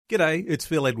G'day, it's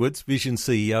Phil Edwards, Vision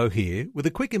CEO here, with a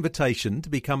quick invitation to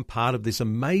become part of this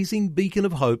amazing beacon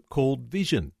of hope called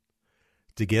Vision.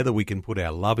 Together we can put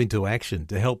our love into action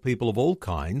to help people of all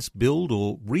kinds build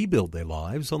or rebuild their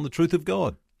lives on the truth of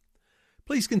God.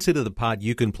 Please consider the part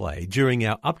you can play during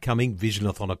our upcoming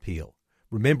Visionathon appeal,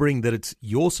 remembering that it's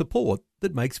your support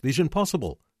that makes Vision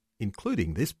possible,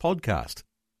 including this podcast.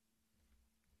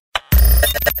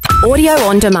 Audio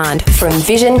on demand from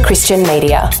Vision Christian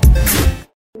Media.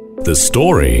 The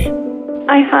story.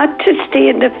 I had to stay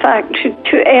in the factory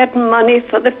to earn money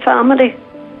for the family.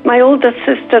 My older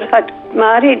sister had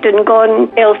married and gone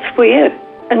elsewhere,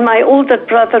 and my older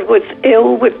brother was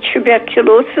ill with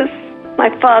tuberculosis.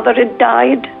 My father had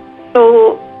died,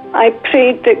 so I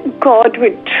prayed that God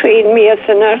would train me as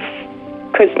a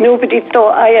nurse, because nobody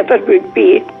thought I ever would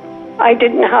be. I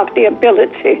didn't have the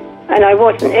ability, and I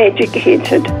wasn't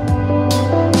educated.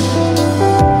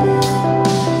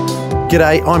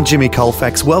 G'day, I'm Jimmy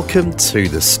Colfax. Welcome to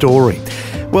The Story.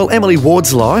 Well, Emily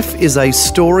Ward's life is a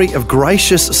story of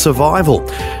gracious survival.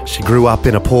 She grew up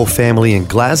in a poor family in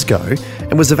Glasgow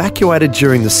and was evacuated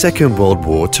during the Second World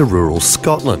War to rural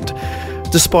Scotland.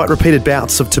 Despite repeated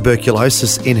bouts of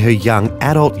tuberculosis in her young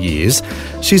adult years,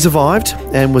 she survived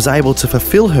and was able to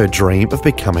fulfil her dream of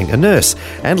becoming a nurse.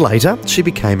 And later, she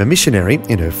became a missionary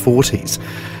in her 40s.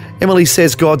 Emily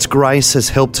says God's grace has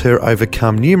helped her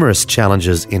overcome numerous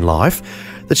challenges in life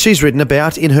that she's written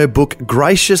about in her book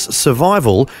Gracious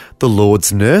Survival, The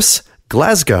Lord's Nurse,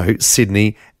 Glasgow,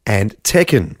 Sydney and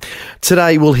Tekken.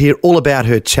 Today we'll hear all about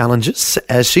her challenges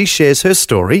as she shares her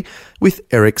story with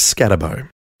Eric Scatterbo.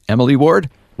 Emily Ward,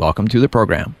 welcome to the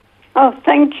program. Oh,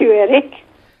 thank you, Eric.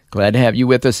 Glad to have you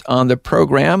with us on the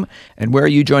program. And where are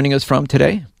you joining us from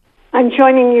today? I'm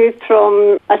joining you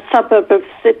from a suburb of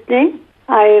Sydney.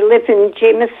 I live in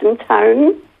Jameson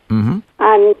Town,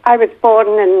 and I was born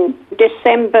in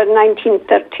December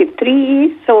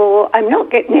 1933, so I'm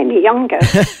not getting any younger.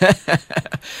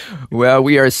 Well,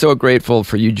 we are so grateful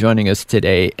for you joining us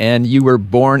today. And you were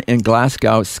born in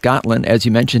Glasgow, Scotland, as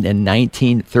you mentioned, in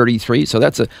 1933, so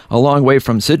that's a long way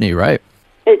from Sydney, right?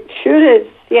 It sure is,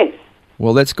 yes.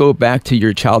 Well, let's go back to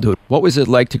your childhood. What was it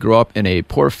like to grow up in a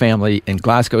poor family in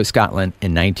Glasgow, Scotland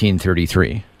in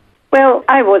 1933? Well,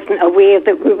 I wasn't aware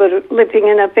that we were living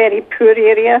in a very poor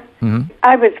area.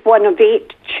 I was one of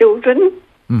 8 children.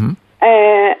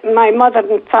 My mother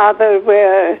and father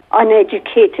were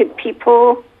uneducated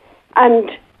people.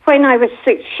 And when I was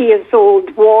 6 years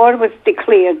old, war was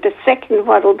declared, the Second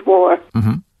World War.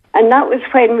 And that was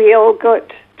when we all got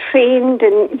trained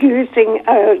in using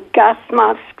our gas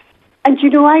masks. And you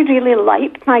know, I really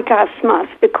liked my gas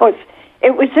mask because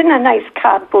it was in a nice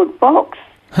cardboard box.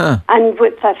 And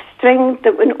with a string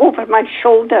that went over my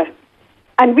shoulder.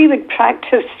 And we would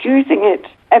practice using it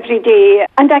every day.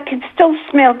 And I could still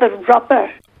smell the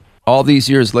rubber. All these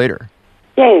years later?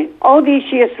 Yeah, all these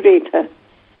years later.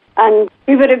 And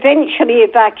we were eventually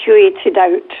evacuated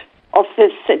out of the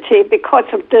city because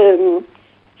of the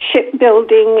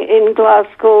shipbuilding in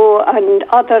Glasgow and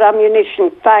other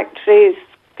ammunition factories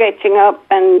getting up.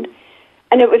 And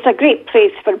it was a great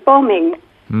place for bombing.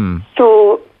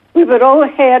 So we were all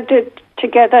herded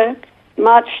together,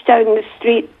 marched down the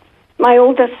street. My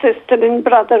older sister and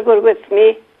brother were with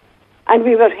me, and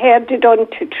we were herded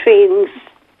onto trains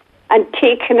and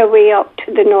taken away up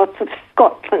to the north of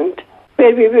Scotland,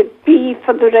 where we would be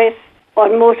for the rest or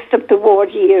most of the war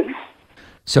years.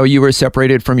 So you were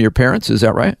separated from your parents, is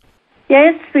that right?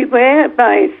 Yes, we were,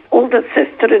 my older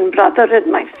sister and brother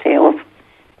and myself,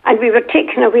 and we were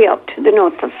taken away up to the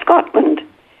north of Scotland.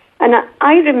 And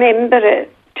I remember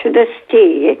it to this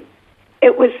day.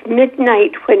 It was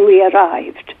midnight when we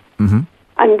arrived.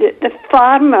 And the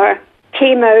farmer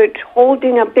came out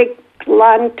holding a big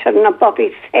lantern above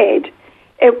his head.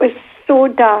 It was so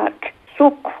dark,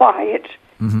 so quiet,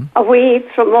 away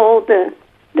from all the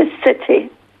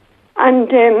city.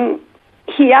 And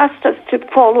he asked us to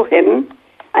follow him,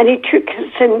 and he took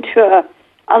us into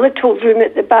a little room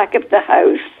at the back of the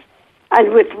house,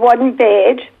 and with one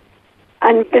bed.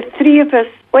 And the 3 of us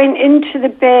went into the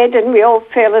bed and we all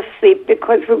fell asleep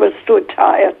because we were so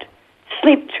tired.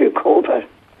 Sleep took over.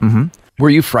 Were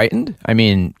you frightened? I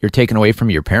mean, you're taken away from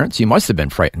your parents. You must have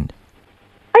been frightened.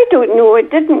 I don't know.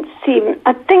 It didn't seem...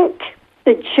 I think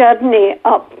the journey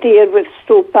up there was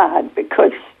so bad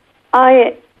because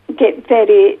I get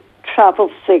very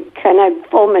travel sick and I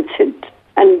vomited,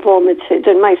 and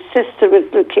my sister was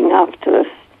looking after us.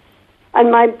 And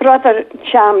my brother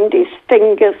jammed his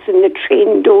fingers in the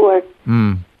train door,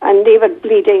 and they were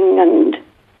bleeding,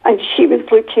 and she was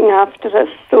looking after us.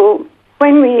 So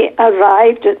when we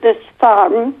arrived at this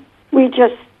farm, we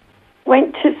just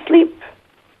went to sleep.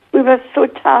 We were so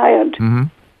tired. Mm-hmm.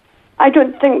 I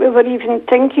don't think we were even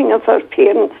thinking of our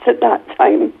parents at that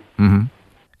time. Mm-hmm.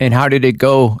 And how did it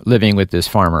go living with this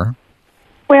farmer?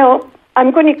 Well, I'm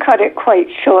going to cut it quite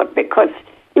short because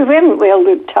we weren't well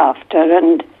looked after,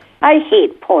 and I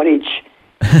hate porridge.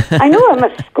 I know I'm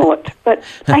a Scot, but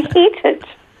I hate it.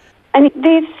 And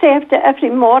they served it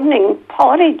every morning,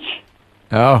 porridge,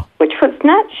 which was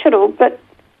natural, but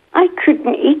I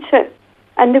couldn't eat it.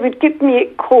 And they would give me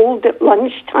it cold at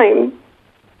lunchtime.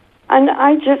 And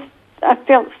I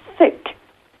felt sick.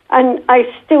 And I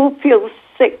still feel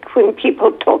sick when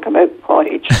people talk about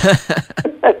porridge.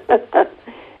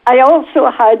 I also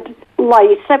had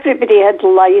lice. Everybody had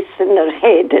lice in their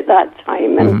head at that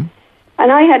time.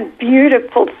 And I had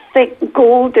beautiful, thick,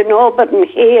 golden auburn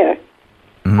hair.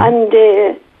 And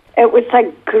it was a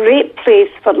great place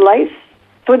for lice.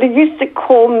 So they used to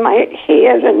comb my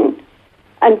hair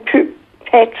and put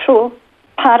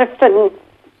paraffin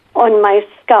on my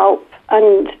scalp.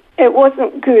 And it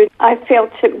wasn't good. I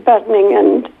felt it burning.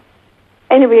 And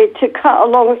anyway, to cut a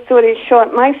long story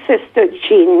short, my sister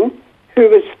Jean, who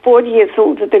was 4 years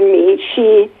older than me,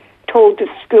 she told the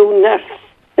school nurse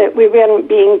that we weren't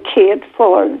being cared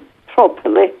for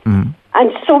properly.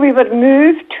 And so we were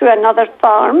moved to another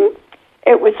farm.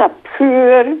 It was a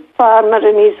poor farmer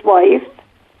and his wife.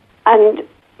 And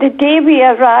the day we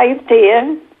arrived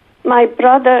there, my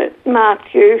brother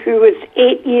Matthew, who was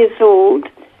 8 years old,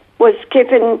 was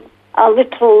given a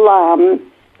little lamb.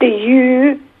 The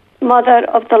ewe mother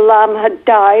of the lamb had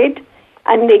died,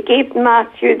 and they gave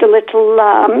Matthew the little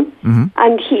lamb,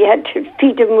 and he had to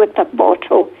feed him with a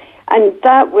bottle. And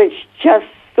that was just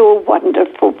so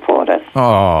wonderful for us.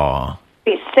 Oh.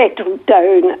 We settled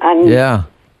down, and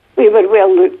we were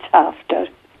well looked after.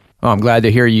 Well, I'm glad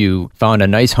to hear you found a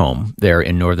nice home there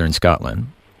in northern Scotland.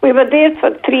 We were there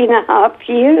for 3.5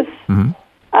 years,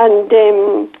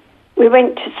 and we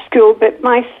went to school, but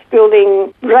my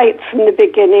schooling right from the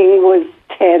beginning was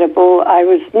terrible. I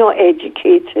was not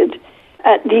educated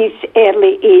at these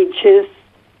early ages,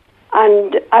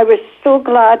 and I was so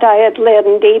glad I had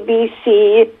learned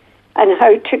ABC and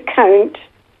how to count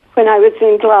when I was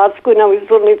in Glasgow and I was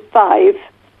only 5.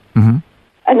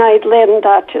 And I'd learned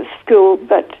that at school,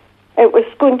 but it was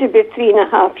going to be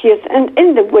 3.5 years. And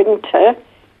in the winter,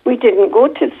 we didn't go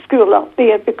to school up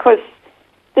there because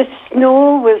the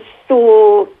snow was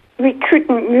so... we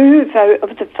couldn't move out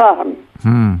of the farm.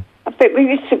 But we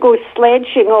used to go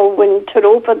sledging all winter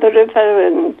over the river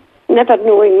and never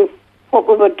knowing what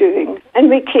we were doing. And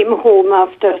we came home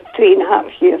after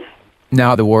 3.5 years.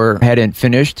 Now the war hadn't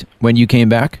finished when you came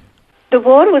back? The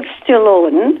war was still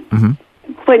on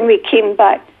when we came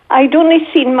back. I'd only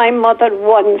seen my mother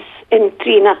once in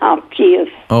 3.5 years.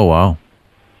 Oh, wow.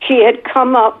 She had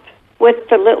come up with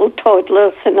the little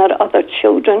toddlers and her other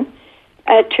children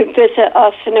to visit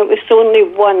us, and it was only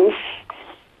once,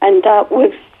 and that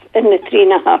was in the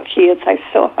 3.5 years I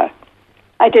saw her.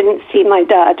 I didn't see my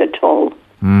dad at all.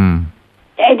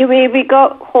 Anyway, we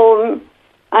got home,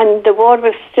 and the war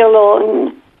was still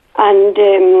on, and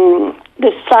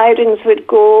the sirens would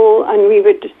go, and we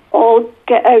would all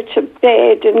get out of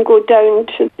bed and go down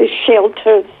to the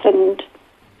shelters,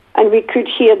 and we could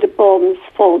hear the bombs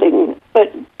falling,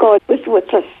 but God was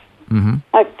with us.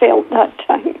 I felt that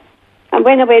time. And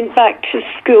when I went back to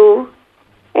school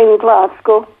in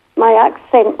Glasgow, my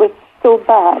accent was so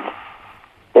bad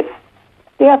that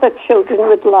the other children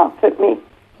would laugh at me.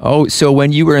 Oh, so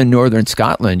when you were in northern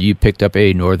Scotland, you picked up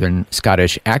a northern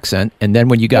Scottish accent, and then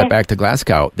when you got back to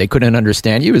Glasgow, they couldn't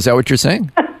understand you? Is that what you're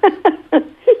saying?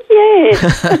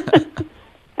 Yes.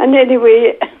 And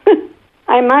anyway,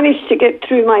 I managed to get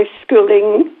through my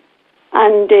schooling,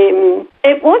 and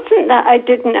it wasn't that I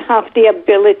didn't have the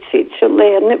ability to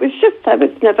learn. It was just I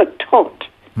was never taught.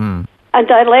 And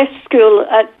I left school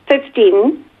at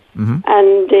 15,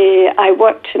 and I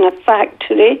worked in a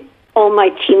factory all my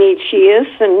teenage years,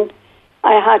 and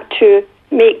I had to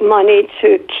make money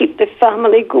to keep the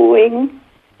family going.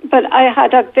 But I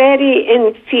had a very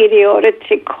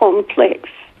inferiority complex.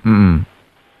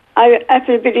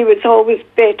 Everybody was always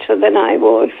better than I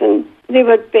was, and they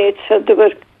were better, they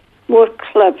were more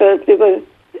clever, they were,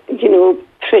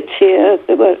 prettier,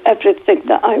 they were everything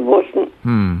that I wasn't.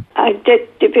 I did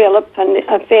develop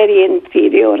a very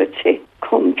inferiority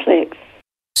complex.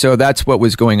 So that's what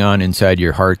was going on inside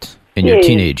your heart in your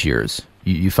teenage years.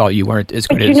 You felt you weren't as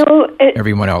good as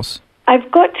everyone else. I've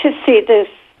got to say this.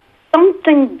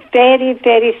 Something very,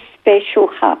 very special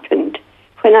happened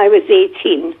when I was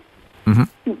 18.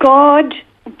 God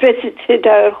visited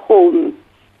our home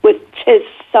with His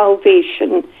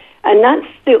salvation, and that's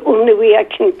the only way I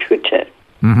can put it.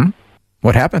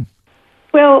 What happened?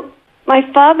 Well, My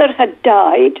father had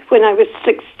died when I was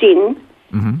 16.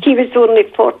 He was only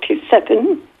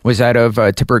 47. Was that of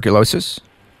tuberculosis?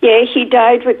 Yeah, he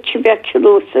died with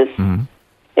tuberculosis.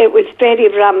 It was very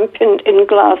rampant in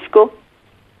Glasgow.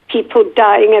 People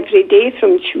dying every day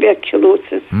from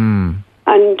tuberculosis.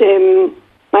 And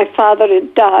my father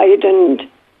had died, and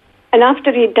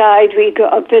after he died, we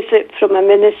got a visit from a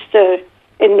minister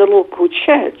in the local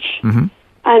church.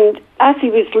 And as he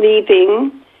was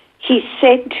leaving, he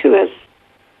said to us,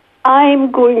 I'm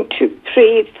going to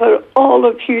pray for all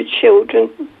of you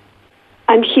children.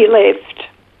 And he left.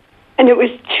 And it was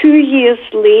 2 years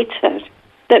later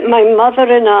that my mother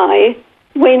and I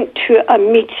went to a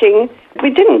meeting. We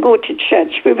didn't go to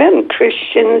church. We weren't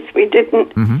Christians. We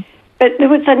didn't. But there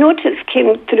was a notice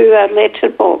came through our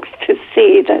letterbox to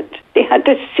say that they had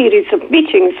this series of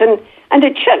meetings. And the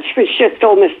church was just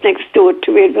almost next door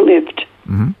to where we lived.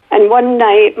 And one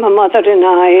night, my mother and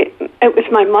I, it was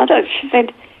my mother, she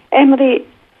said, Emily,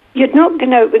 you're not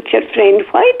going out with your friend.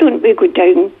 Why don't we go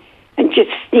down and just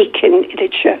sneak into the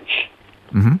church?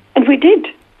 And we did.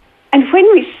 And when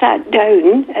we sat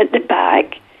down at the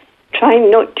back, trying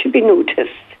not to be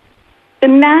noticed, the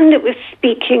man that was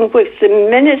speaking was the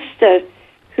minister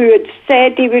who had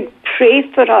said he would pray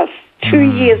for us 2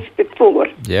 years before.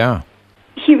 Yeah.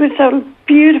 He was a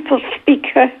beautiful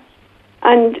speaker,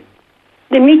 and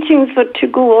the meetings were to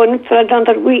go on for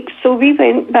another week, so we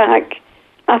went back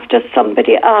after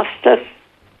somebody asked us,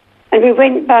 and we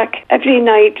went back every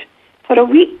night for a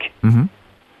week.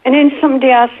 And then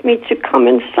somebody asked me to come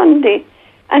on Sunday,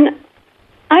 and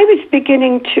I was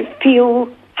beginning to feel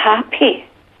happy.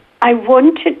 I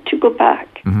wanted to go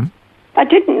back. I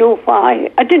didn't know why.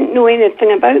 I didn't know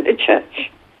anything about the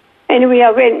church. Anyway,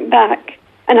 I went back,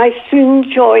 and I soon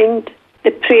joined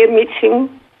the prayer meeting,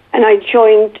 and I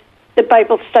joined the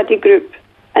Bible study group.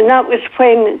 And that was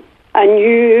when a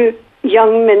new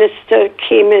young minister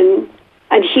came in,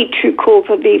 and he took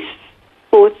over these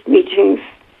both meetings.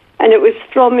 And it was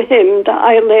from him that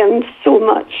I learned so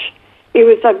much. He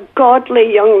was a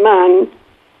godly young man,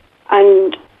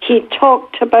 and he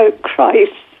talked about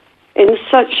Christ in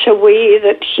such a way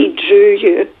that he drew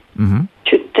you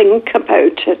to think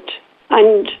about it.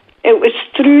 And it was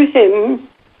through him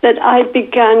that I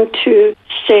began to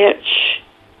search.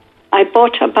 I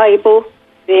bought a Bible,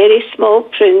 very small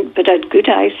print, but had good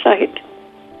eyesight.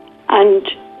 And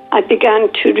I began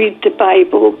to read the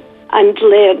Bible and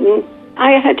learn.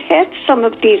 I had heard some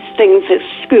of these things at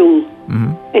school.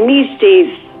 In these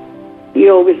days,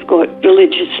 you always got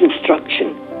religious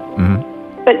instruction.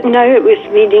 But now it was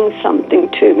meaning something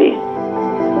to me.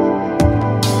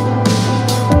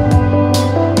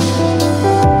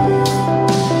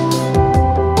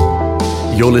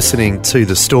 You're listening to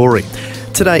The Story.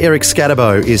 Today, Eric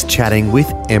Scatterbo is chatting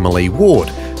with Emily Ward,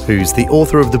 who's the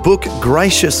author of the book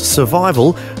Gracious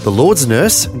Survival, The Lord's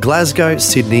Nurse, Glasgow,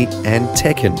 Sydney and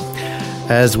Tekken.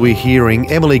 As we're hearing,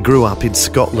 Emily grew up in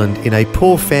Scotland in a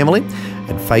poor family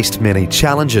and faced many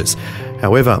challenges.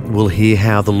 However, we'll hear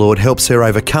how the Lord helps her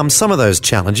overcome some of those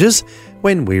challenges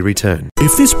when we return.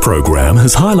 If this program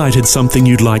has highlighted something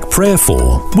you'd like prayer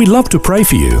for, we'd love to pray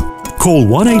for you. Call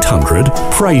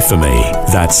 1-800-PRAY-FOR-ME.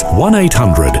 That's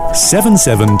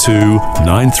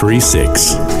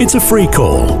 1-800-772-936. It's a free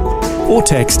call. Or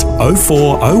text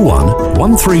 0401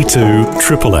 132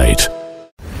 888.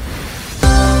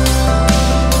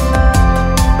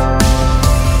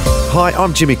 Hi,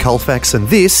 I'm Jimmy Colfax, and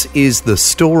this is The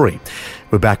Story.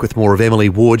 We're back with more of Emily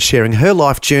Ward sharing her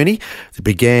life journey that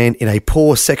began in a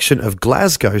poor section of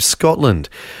Glasgow, Scotland.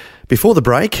 Before the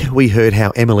break, we heard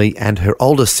how Emily and her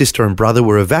older sister and brother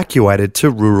were evacuated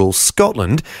to rural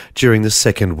Scotland during the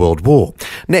Second World War.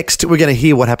 Next, we're going to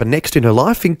hear what happened next in her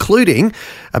life, including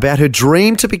about her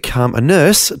dream to become a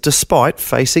nurse despite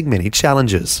facing many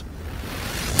challenges.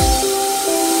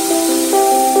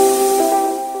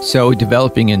 So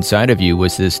developing inside of you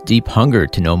was this deep hunger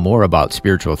to know more about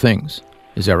spiritual things.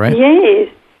 Is that right? Yes,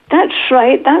 that's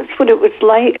right. That's what it was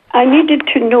like. I needed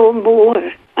to know more,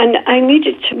 and I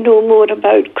needed to know more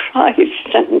about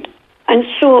Christ. And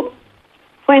so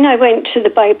when I went to the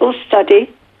Bible study,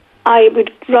 I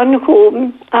would run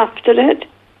home after it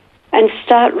and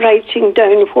start writing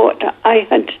down what I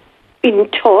had been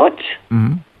taught.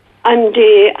 And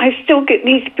I still get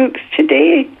these books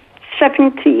today,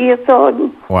 70 years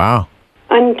on. Wow.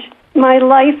 And my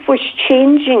life was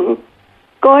changing.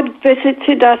 God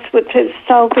visited us with his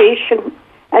salvation.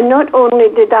 And not only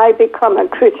did I become a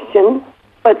Christian,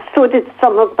 but so did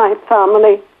some of my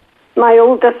family. My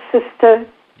older sister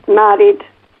married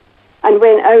and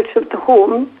went out of the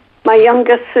home. My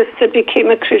younger sister became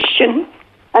a Christian,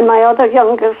 and my other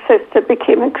younger sister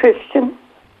became a Christian.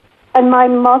 and my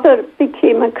mother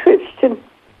became a Christian.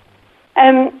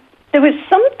 There was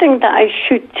something that I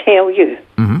should tell you.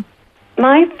 Mm-hmm.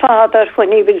 My father,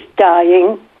 when he was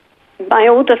dying, my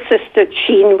older sister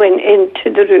Jean went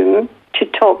into the room to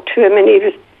talk to him,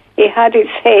 and he had his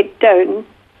head down,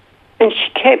 and she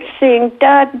kept saying,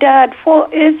 "Dad, Dad,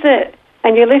 what is it?"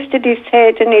 And he lifted his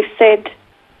head and he said,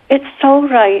 "It's all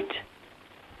right.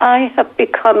 I have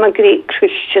become a great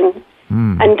Christian,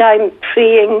 and I'm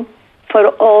praying for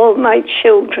all my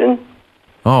children."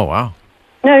 Oh, wow.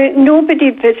 Now, nobody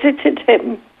visited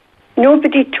him.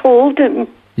 Nobody told him.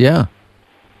 Yeah.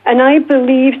 And I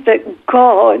believe that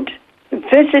God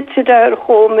visited our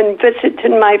home and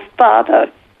visited my father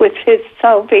with his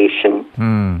salvation.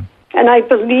 And I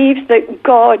believe that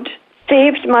God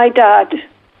saved my dad.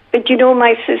 But you know,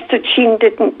 my sister Jean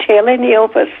didn't tell any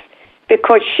of us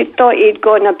because she thought he'd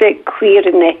gone a bit queer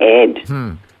in the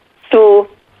head. So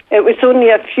it was only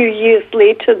a few years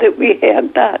later that we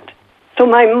heard that. So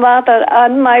my mother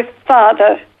and my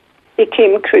father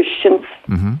became Christians.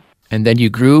 Mm-hmm. And then you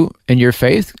grew in your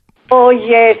faith? Oh,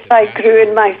 yes, I grew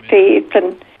in my faith,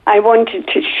 and I wanted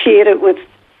to share it with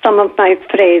some of my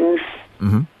friends.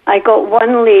 Mm-hmm. I got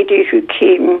one lady who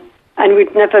came and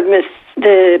would never miss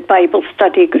the Bible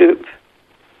study group,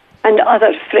 and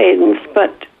other friends,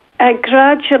 but I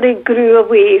gradually grew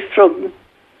away from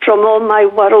all my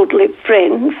worldly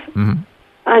friends,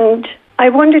 and I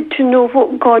wanted to know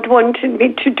what God wanted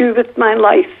me to do with my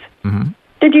life.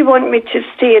 Did he want me to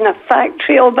stay in a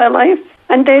factory all my life?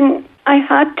 And then I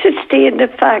had to stay in the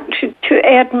factory to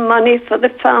earn money for the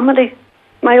family.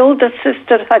 My older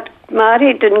sister had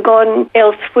married and gone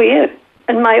elsewhere,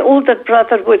 and my older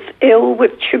brother was ill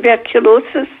with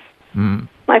tuberculosis.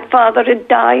 My father had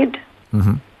died.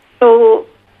 So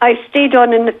I stayed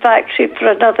on in the factory for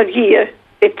another year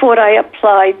before I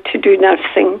applied to do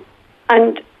nursing.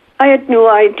 And I had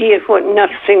no idea what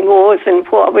nursing was and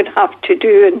what I would have to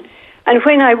do. And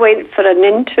when I went for an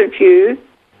interview,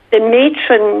 the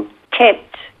matron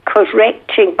kept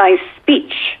correcting my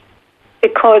speech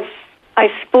because I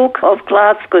spoke of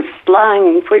Glasgow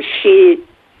slang, which she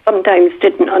sometimes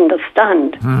didn't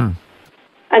understand.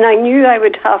 And I knew I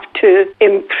would have to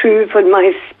improve on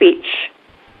my speech.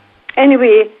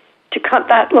 Anyway, to cut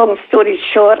that long story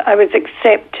short, I was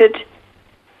accepted,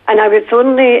 and I was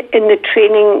only in the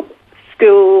training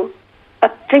school, I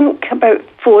think, about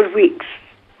 4 weeks,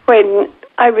 when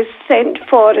I was sent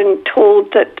for and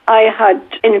told that I had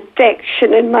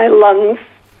infection in my lungs.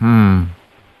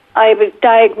 I was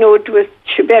diagnosed with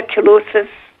tuberculosis,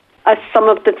 as some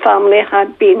of the family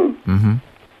had been.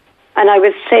 And I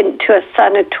was sent to a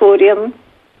sanatorium.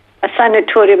 A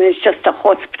sanatorium is just a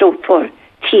hospital for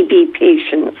TB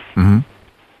patients.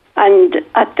 And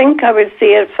I think I was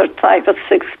there for 5 or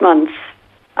 6 months.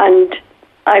 And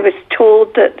I was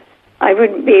told that I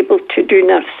wouldn't be able to do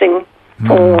nursing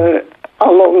for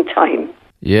a long time.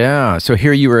 Yeah, so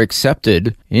here you were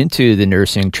accepted into the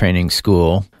nursing training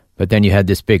school, but then you had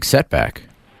this big setback.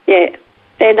 Yeah,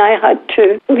 then I had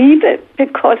to leave it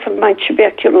because of my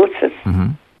tuberculosis.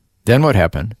 Then what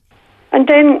happened? And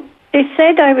then they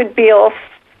said I would be off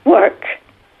work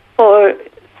for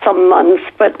some months,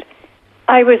 but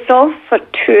I was off for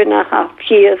 2.5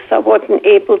 years. I wasn't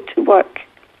able to work.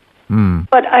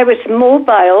 But I was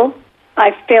mobile.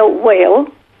 I felt well.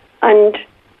 And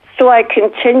so I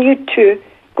continued to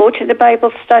go to the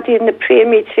Bible study and the prayer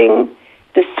meeting,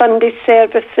 the Sunday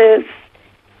services,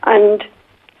 and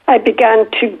I began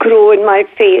to grow in my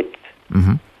faith.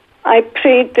 I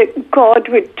prayed that God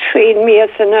would train me as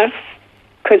a nurse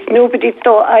because nobody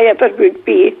thought I ever would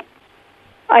be.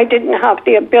 I didn't have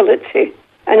the ability,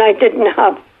 and I didn't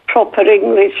have proper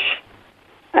English,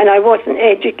 and I wasn't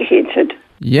educated.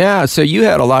 Yeah, so you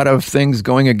had a lot of things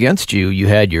going against you. You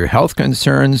had your health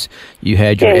concerns, you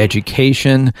had your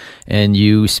education, and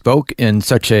you spoke in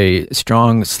such a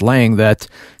strong slang that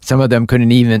some of them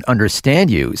couldn't even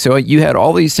understand you. So you had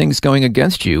all these things going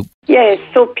against you. Yes,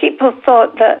 so people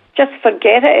thought that, just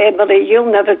forget it, Emily,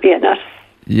 you'll never be a nurse.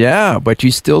 Yeah, but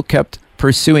you still kept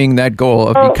pursuing that goal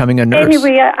of becoming a nurse.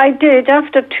 Anyway, I did.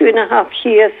 After 2.5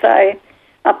 years, I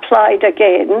applied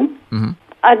again.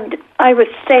 And I was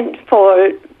sent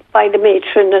for by the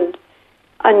matron,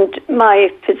 and my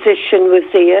physician was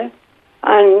there,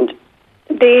 and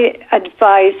they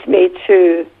advised me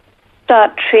to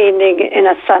start training in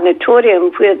a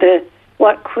sanatorium where the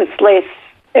work was less,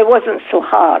 it wasn't so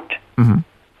hard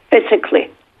physically.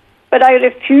 But I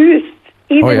refused.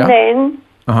 Even then,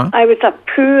 I was a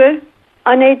poor,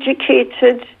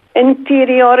 uneducated,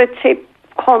 inferiority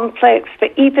complex,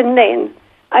 but even then,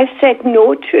 I said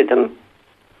no to them.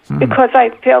 Because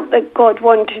I felt that God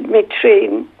wanted me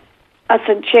trained as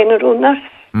a general nurse.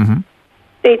 Mm-hmm.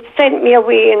 They sent me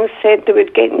away and said they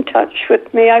would get in touch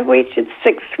with me. I waited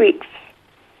 6 weeks.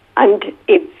 And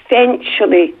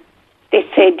eventually they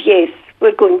said, yes,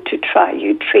 we're going to try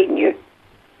you, train you.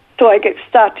 So I get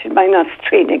started my nurse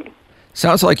training.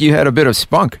 Sounds like you had a bit of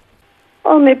spunk.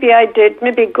 Oh, maybe I did.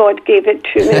 Maybe God gave it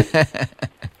to me.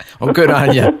 Oh, good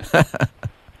on you.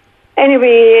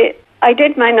 Anyway, I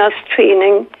did my nurse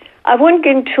training. I won't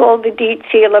get into all the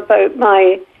detail about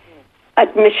my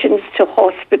admissions to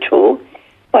hospital,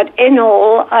 but in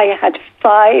all, I had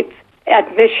 5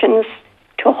 admissions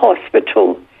to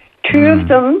hospital. 2 of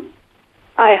them,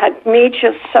 I had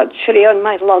major surgery on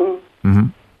my lung. Mm-hmm.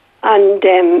 And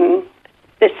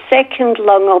the second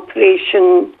lung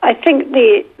operation, I think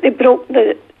they broke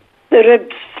the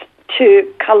ribs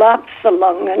to collapse the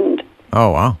lung. And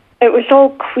oh, wow. it was all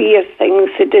queer things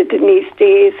they did in these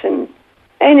days. And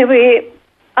anyway,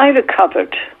 I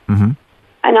recovered. Mm-hmm.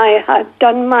 And I had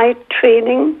done my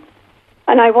training,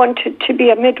 and I wanted to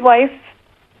be a midwife,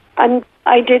 and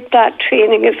I did that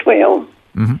training as well.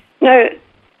 Mm-hmm. Now,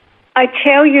 I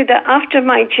tell you that after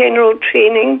my general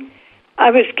training, I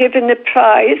was given the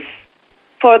prize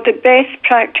for the best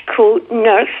practical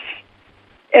nurse,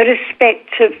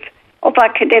 irrespective of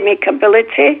academic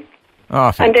ability.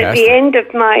 Oh, fantastic. And at the end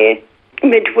of my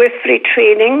midwifery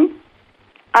training,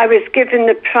 I was given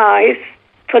the prize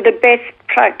for the best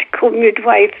practical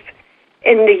midwife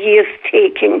in the year's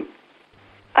taking.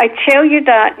 I tell you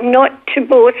that not to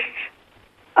boast.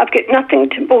 I've got nothing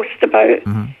to boast about,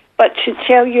 but to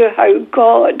tell you how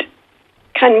God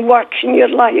can work in your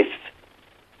life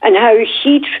and how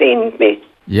He trained me.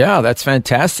 Yeah, that's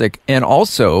fantastic. And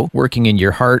also, working in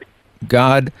your heart,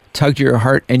 God tugged your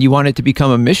heart and you wanted to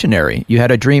become a missionary. You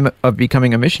had a dream of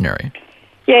becoming a missionary.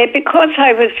 Yeah, because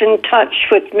I was in touch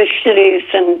with missionaries,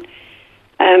 and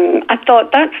I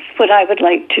thought that's what I would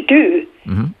like to do.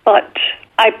 Mm-hmm. But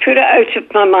I put it out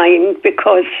of my mind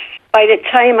because by the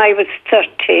time I was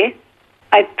 30,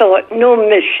 I thought no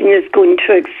mission is going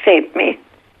to accept me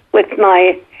with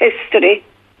my history.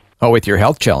 Oh, with your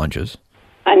health challenges.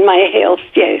 And my health,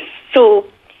 yes. So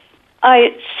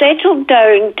I settled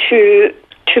down to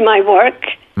my work.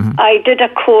 Mm-hmm. I did a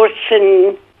course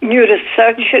in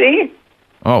neurosurgery.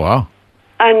 Oh, wow.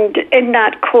 And in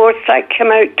that course, I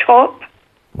came out top.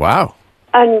 Wow.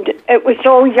 And it was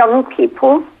all young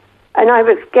people, and I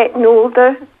was getting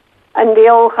older, and they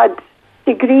all had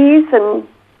degrees, and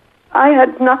I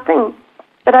had nothing.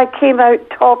 But I came out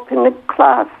top in the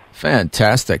class.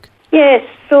 Fantastic. Yes,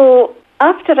 so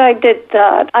after I did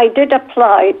that, I did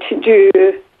apply to do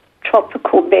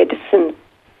tropical medicine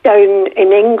down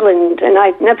in England, and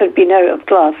I'd never been out of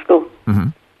Glasgow. Mm-hmm.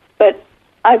 But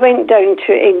I went down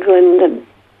to England and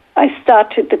I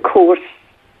started the course,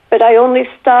 but I only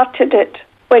started it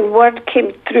when word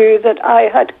came through that I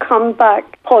had come back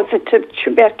positive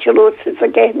tuberculosis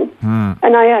again.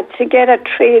 And I had to get a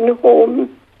train home,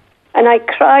 and I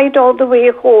cried all the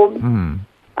way home.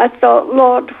 I thought,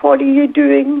 Lord, what are you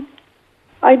doing?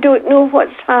 I don't know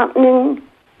what's happening.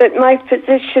 But my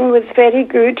physician was very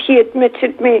good. He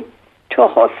admitted me to a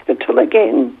hospital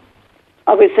again.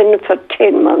 I was in for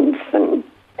 10 months. And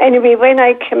anyway, when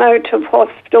I came out of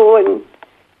hospital, and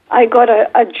I got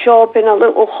a job in a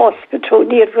little hospital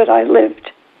near where I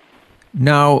lived.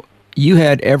 Now, you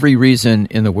had every reason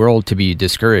in the world to be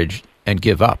discouraged and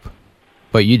give up,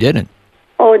 but you didn't.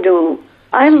 Oh, no.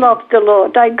 I loved the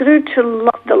Lord. I grew to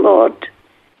love the Lord.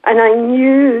 And I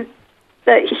knew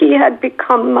that He had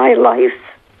become my life.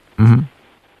 Mm-hmm.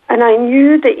 And I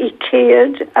knew that He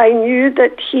cared. I knew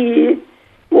that He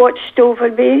watched over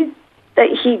me, that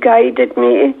He guided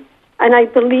me. And I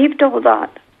believed all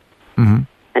that. Mm-hmm.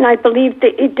 And I believed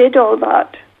that He did all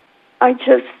that. I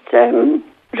just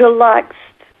relaxed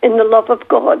in the love of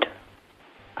God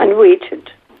and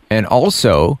waited. And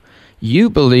also, you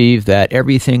believe that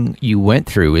everything you went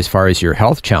through as far as your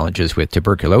health challenges with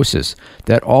tuberculosis,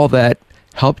 that all that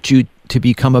helped you to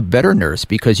become a better nurse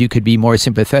because you could be more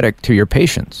sympathetic to your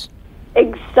patients.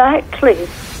 Exactly.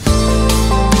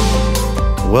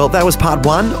 Well, that was part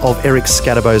 1 of Eric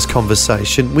Scatterbo's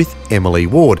conversation with Emily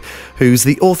Ward, who's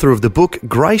the author of the book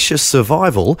Gracious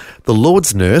Survival, The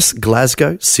Lord's Nurse,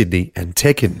 Glasgow, Sydney and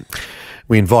Tekken.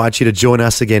 We invite you to join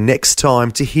us again next time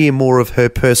to hear more of her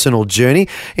personal journey,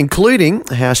 including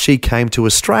how she came to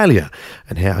Australia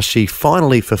and how she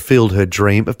finally fulfilled her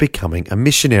dream of becoming a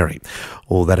missionary.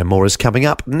 All that and more is coming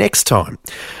up next time.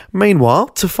 Meanwhile,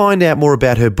 to find out more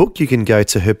about her book, you can go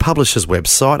to her publisher's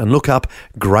website and look up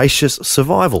Gracious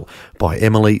Survival by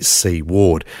Emily C.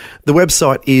 Ward. The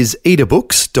website is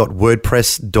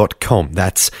edabooks.wordpress.com.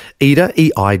 That's Eda,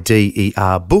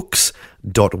 E-I-D-E-R, books.wordpress.com.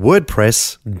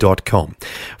 vision.wordpress.com.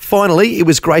 Finally, it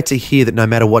was great to hear that no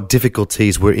matter what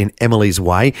difficulties were in Emily's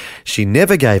way, she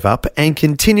never gave up and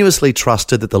continuously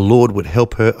trusted that the Lord would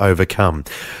help her overcome.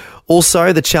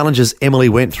 Also, the challenges Emily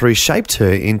went through shaped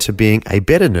her into being a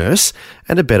better nurse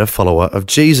and a better follower of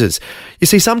Jesus. You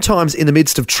see, sometimes in the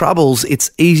midst of troubles,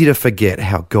 it's easy to forget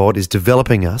how God is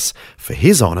developing us for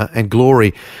His honour and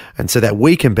glory, and so that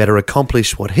we can better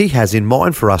accomplish what He has in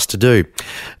mind for us to do.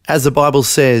 As the Bible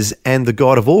says, and the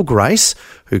God of all grace,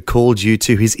 who called you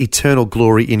to His eternal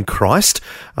glory in Christ,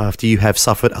 after you have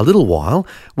suffered a little while,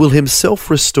 will Himself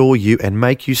restore you and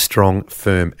make you strong,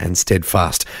 firm and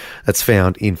steadfast. That's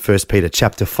found in 1 Peter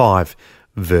chapter 5,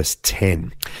 verse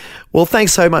 10. Well,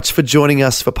 thanks so much for joining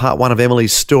us for part 1 of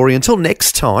Emily's story. Until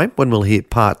next time, when we'll hear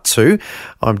part 2,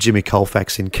 I'm Jimmy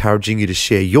Colfax, encouraging you to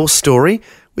share your story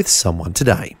with someone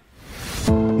today.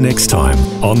 Next time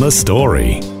on The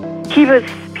Story. He was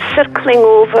circling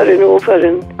over and over,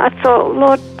 and I thought,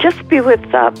 Lord, just be with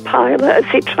that pilot as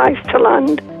he tries to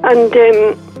land. And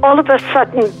all of a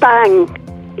sudden, bang,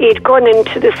 he'd gone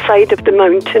into the side of the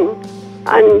mountain,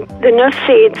 and the nurse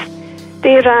aides,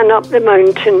 they ran up the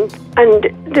mountain and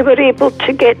they were able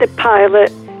to get the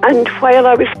pilot. And while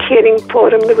I was caring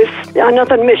for him, there was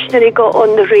another missionary got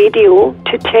on the radio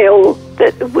to tell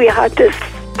that we had this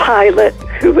pilot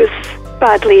who was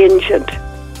badly injured.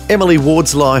 Emily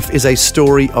Ward's life is a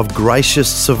story of gracious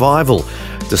survival.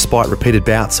 Despite repeated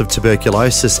bouts of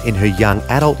tuberculosis in her young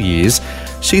adult years,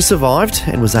 she survived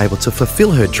and was able to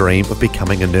fulfill her dream of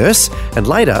becoming a nurse, and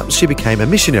later she became a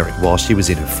missionary while she was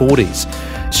in her 40s.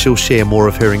 She'll share more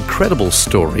of her incredible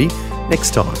story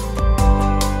next time.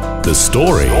 The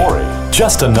Story.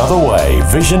 Just another way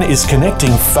Vision is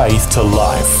connecting faith to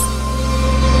life.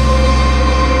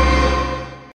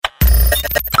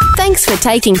 Thanks for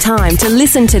taking time to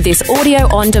listen to this audio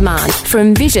on demand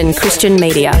from Vision Christian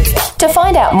Media. To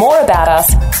find out more about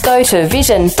us, go to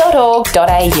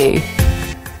vision.org.au.